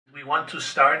We want to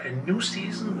start a new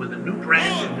season with a new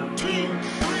brand, a new team.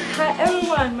 Hi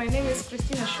everyone, my name is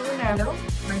Christina Sh. Hello,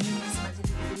 my name is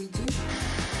Matilda D Luigi.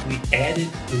 We added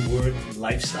the word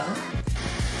lifestyle.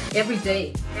 Every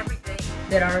day,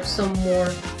 there are some more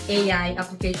AI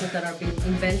applications that are being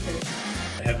invented.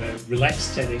 I have a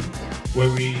relaxed setting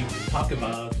where we talk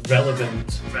about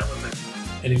relevant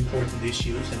and important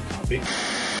issues and topics.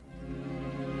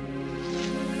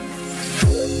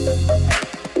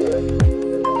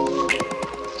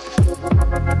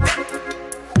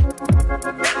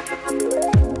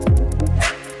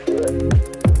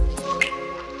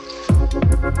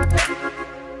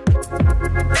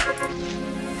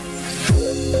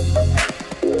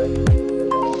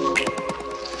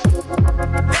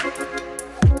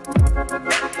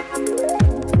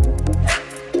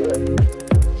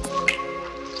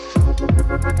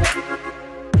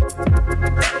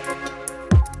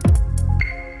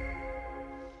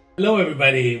 Hello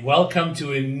everybody, welcome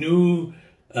to a new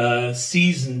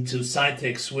season to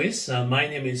Sci-Tech Suisse. My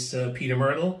name is Peter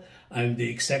Myrtle. I'm the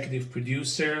executive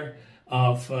producer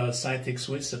of Sci-Tech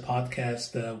Suisse, a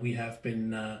podcast we have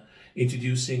been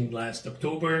introducing last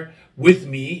October. With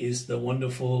me is the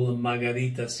wonderful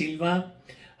Margarita Silva,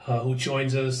 who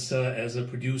joins us as a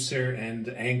producer and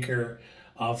anchor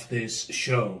of this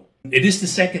show. It is the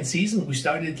second season. We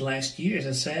started last year, as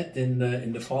I said, in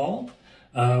the fall.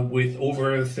 With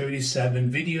over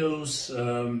 37 videos.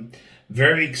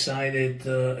 Very excited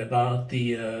about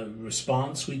the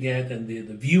response we get and the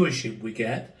viewership we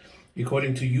get.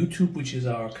 According to YouTube, which is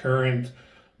our current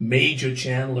major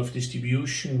channel of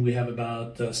distribution, we have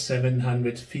about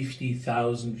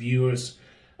 750,000 viewers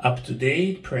up to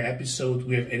date. Per episode,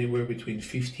 we have anywhere between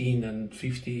 15 and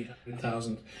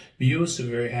 50,000 views, so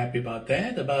very happy about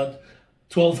that. About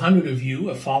 1,200 of you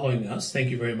are following us. Thank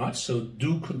you very much. So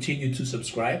do continue to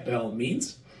subscribe by all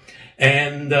means.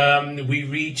 And we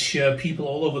reach people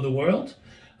all over the world.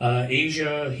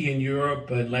 Asia, here in Europe,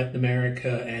 Latin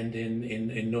America, and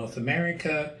in North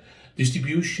America.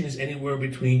 Distribution is anywhere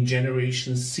between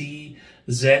Generation C,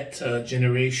 Z,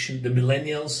 generation, the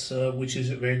millennials, which is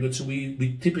very good. So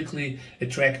we typically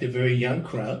attract a very young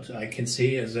crowd. I can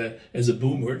say as a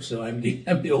boomer, so I'm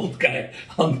the old guy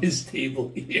on this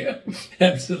table here,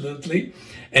 absolutely.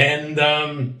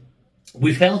 And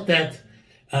we felt that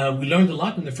we learned a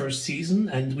lot in the first season,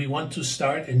 and we want to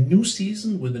start a new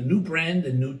season with a new brand,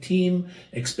 a new team,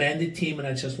 expanded team, and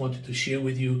I just wanted to share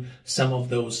with you some of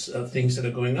those things that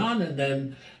are going on, and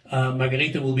then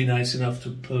Margarita will be nice enough to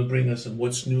bring us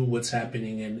what's new, what's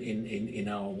happening in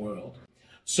our world.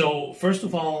 So first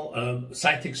of all,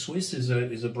 Sci-Tech Suisse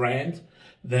is a brand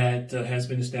that has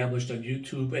been established on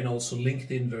YouTube and also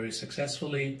LinkedIn very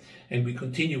successfully, and we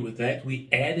continue with that. We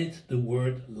added the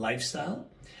word lifestyle.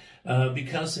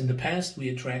 Because in the past we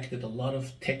attracted a lot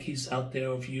of techies out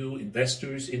there of you,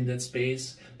 investors in that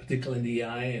space, particularly in the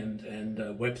AI and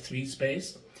Web3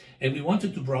 space. And we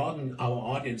wanted to broaden our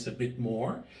audience a bit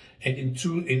more and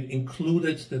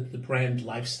included the brand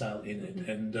lifestyle in it.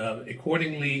 And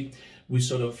accordingly, we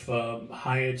sort of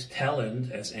hired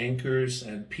talent as anchors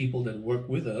and people that work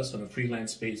with us on a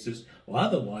freelance basis or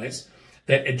otherwise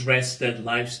that address that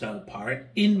lifestyle part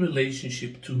in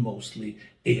relationship to mostly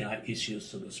AI issues,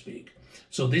 so to speak.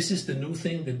 So this is the new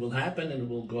thing that will happen, and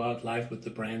we'll go out live with the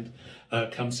brand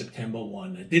come September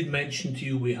 1. I did mention to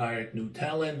you we hired new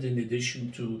talent in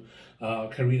addition to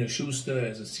Christina Sh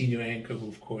as a senior anchor, who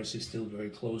of course is still very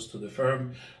close to the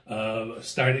firm.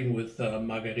 Starting with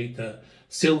Margarita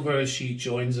Silva, she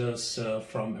joins us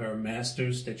from her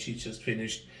master's that she just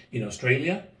finished in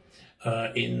Australia.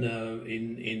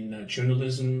 In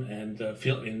journalism and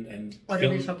film and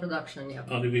Audiovisual production, yeah.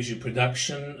 Audiovisual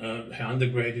production. Her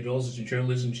undergraduate also in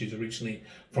journalism. She's originally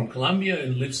from Colombia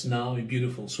and lives now in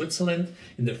beautiful Switzerland,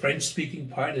 in the French-speaking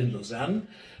part in Lausanne.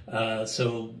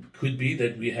 So could be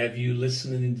that we have you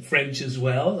listening in French as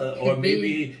well, or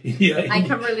maybe I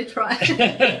can really try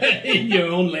in your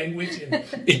own language,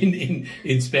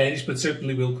 in Spanish, but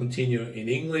certainly we'll continue in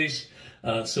English.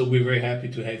 So we're very happy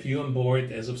to have you on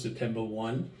board as of September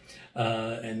 1,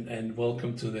 and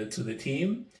welcome to the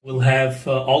team. We'll have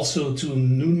also two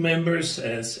new members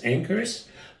as anchors.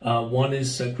 One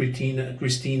is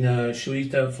Christina Sh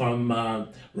from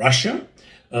Russia,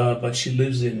 but she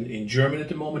lives in Germany at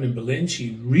the moment, in Berlin.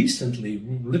 She recently,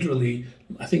 literally,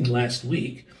 I think last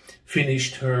week,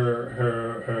 finished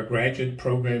her graduate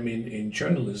program in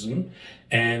journalism,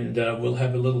 and we'll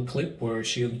have a little clip where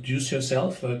she'll introduce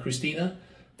herself. Christina,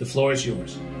 the floor is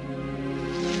yours.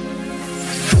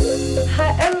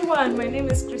 Hi everyone. everyone, my name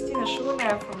is Christina Sh.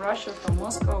 I'm from Russia, from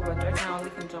Moscow, but right now I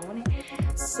live in Germany.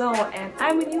 And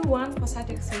I'm a new one for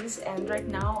Sci-Tech Suisse, and right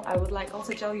now I would like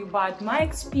also tell you about my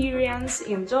experience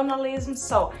in journalism.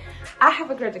 So I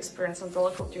have a great experience on the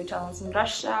local TV channels in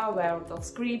Russia, where I wrote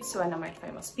scripts, when I met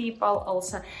famous people.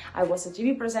 Also, I was a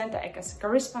TV presenter, I was a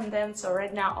correspondent. So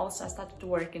right now also I started to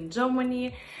work in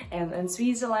Germany and in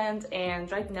Switzerland, and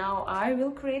right now I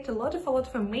will create a lot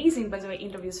of amazing, by the way,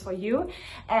 interviews for you.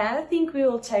 And I think we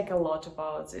will take a lot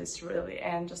about this really,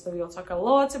 and just we will talk a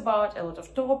lot about a lot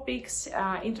of topics,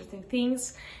 interesting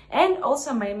things. And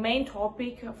also my main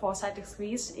topic for Sci-Tech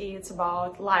Suisse is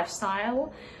about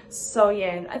lifestyle. So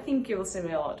yeah, and I think you will see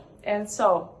me a lot. And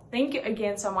so thank you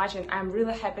again so much, and I'm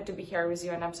really happy to be here with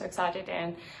you, and I'm so excited,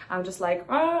 and I'm just like,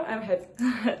 oh, I'm happy.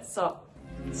 So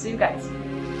see you guys.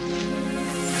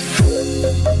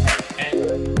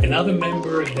 And another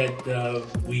member that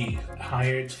we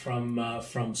hired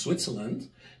from Switzerland,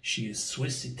 she is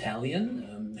Swiss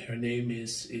Italian. Her name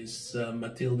is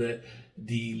Matilda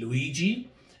D Luigi.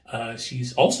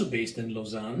 She's also based in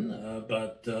Lausanne,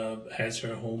 but has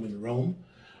her home in Rome.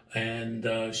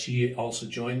 And she also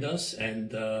joined us,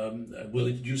 and will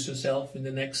introduce herself in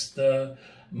the next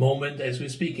moment as we're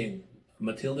speaking.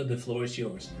 Matilda, the floor is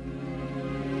yours.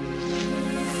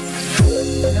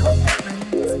 Hello, my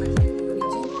name is Matilda D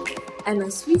Luigi. I'm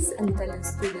a Swiss and Italian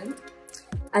student.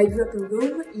 I grew up in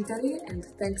Rome, Italy, and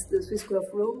thanks to the Swiss School of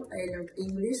Rome, I learned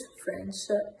English, French,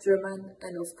 German,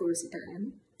 and of course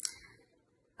Italian.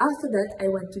 After that, I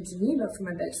went to Geneva for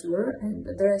my bachelor, and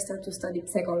there I started to study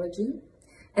psychology.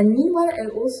 And meanwhile, I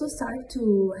also started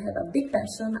to have a big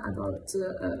passion about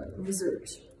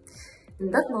research.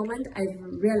 In that moment, I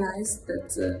realized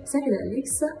that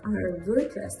psychedelics are very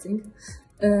interesting.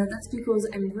 That's because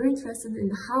I'm very interested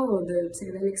in how the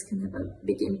psychedelics can have a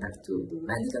big impact to the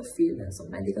medical field and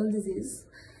some medical disease.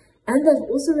 And I've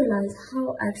also realized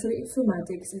how actually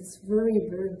informatics is very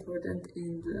important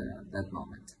in that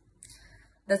moment.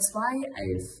 That's why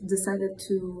I've decided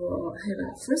to have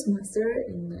a first master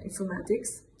in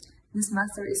informatics. This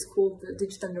master is called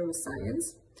Digital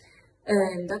Neuroscience.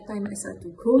 And that time I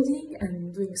started coding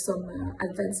and doing some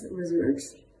advanced research.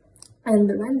 And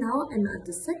right now I'm at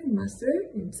the second master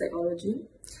in psychology.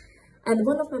 And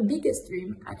one of my biggest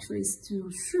dreams actually is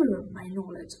to share my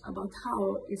knowledge about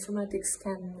how informatics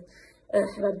can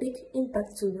have a big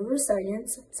impact to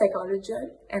neuroscience, psychology,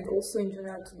 and also in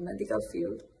general to the medical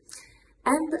field.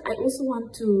 And I also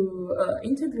want to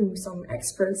interview some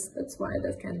experts, that's why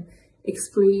that can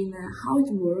explain how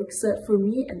it works for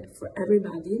me and for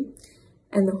everybody.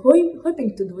 And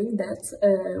hoping to doing that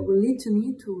will lead to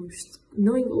me to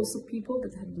knowing also people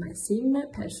that have my same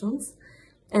passions.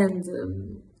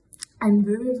 And I'm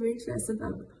very interested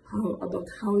about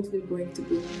how it will going to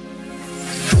be.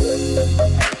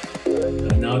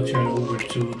 I now turn over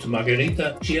to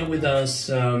Margarita. Share with us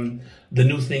the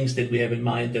new things that we have in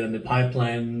mind, that in the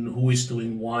pipeline, who is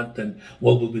doing what, and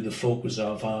what will be the focus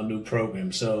of our new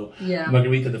program. So, yeah.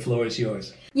 Margarita, the floor is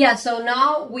yours. Yeah, so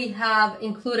now we have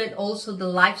included also the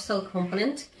lifestyle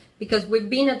component, because we've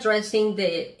been addressing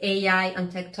the AI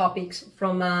and tech topics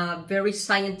from a very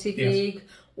scientific, yes,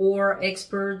 or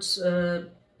experts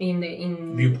in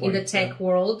the tech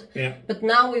world. Yeah. But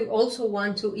now we also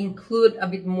want to include a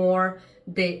bit more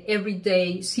the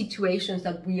everyday situations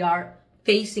that we are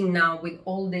facing now with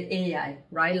all the AI,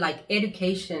 right? Like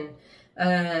education,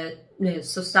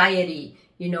 society,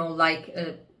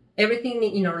 everything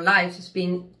in our lives is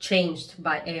being changed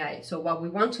by AI. So what we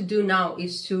want to do now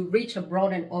is to reach a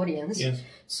broader audience, yes,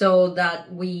 so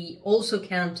that we also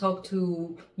can talk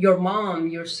to your mom,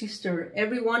 your sister,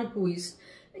 everyone who is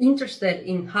interested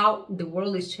in how the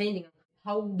world is changing.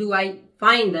 How do I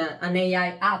find an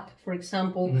AI app, for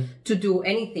example, mm-hmm, to do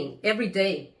anything every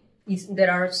day?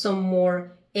 There are some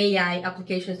more AI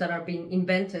applications that are being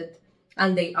invented,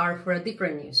 and they are for a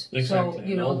different use.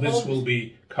 Exactly. So, all this will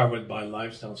be covered by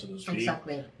lifestyle, so to speak.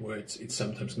 Exactly. Where it's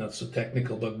sometimes not so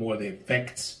technical, but more the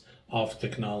effects of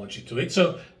technology to it.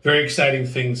 So very exciting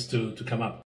things to come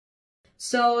up.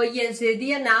 So yes, the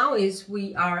idea now is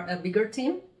we are a bigger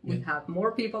team. We have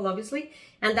more people, obviously,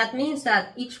 and that means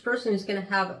that each person is going to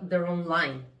have their own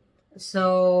line.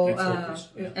 So,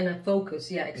 and a focus,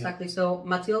 yeah, exactly. Yeah. So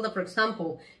Matilda, for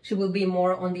example, she will be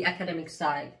more on the academic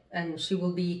side, and she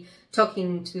will be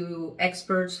talking to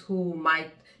experts who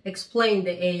might explain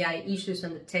the AI issues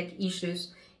and the tech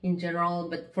issues in general,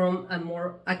 but from a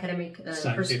more academic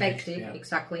perspective, yeah,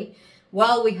 exactly.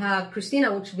 While we have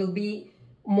Christina, which will be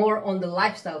more on the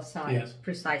lifestyle side, yes,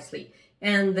 precisely.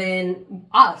 And then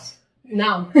us,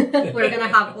 now, we're going to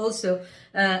have also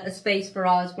a space for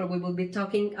us where we will be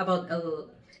talking about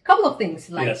couple of things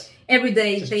like Yes.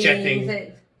 everyday Just things.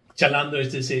 chatting. Charlando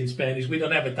is to say in Spanish. We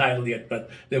don't have a title yet, but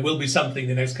there will be something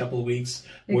the next couple of weeks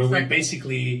where we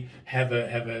basically have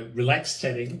a relaxed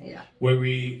setting where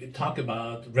we talk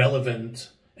about relevant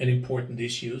and important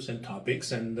issues and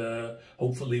topics, and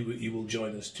hopefully you will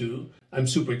join us too. I'm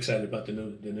super excited about the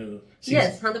new season.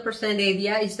 Yes, 100%. The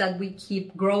idea is that we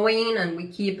keep growing and we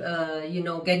keep,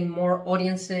 getting more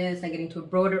audiences and getting to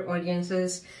broader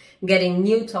audiences, getting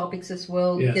new topics as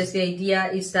well. Yes. Because the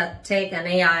idea is that tech and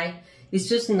AI is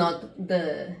just not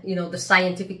the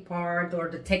scientific part or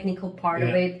the technical part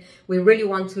of it. We really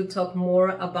want to talk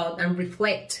more about and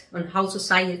reflect on how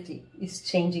society is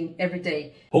changing every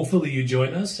day. Hopefully you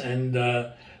join us, and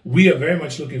we are very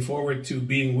much looking forward to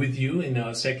being with you in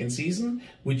our second season,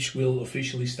 which will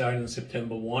officially start on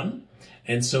September 1.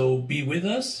 And so be with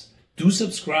us, do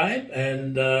subscribe,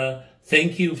 and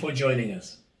thank you for joining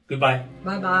us. Goodbye.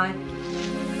 Bye-bye.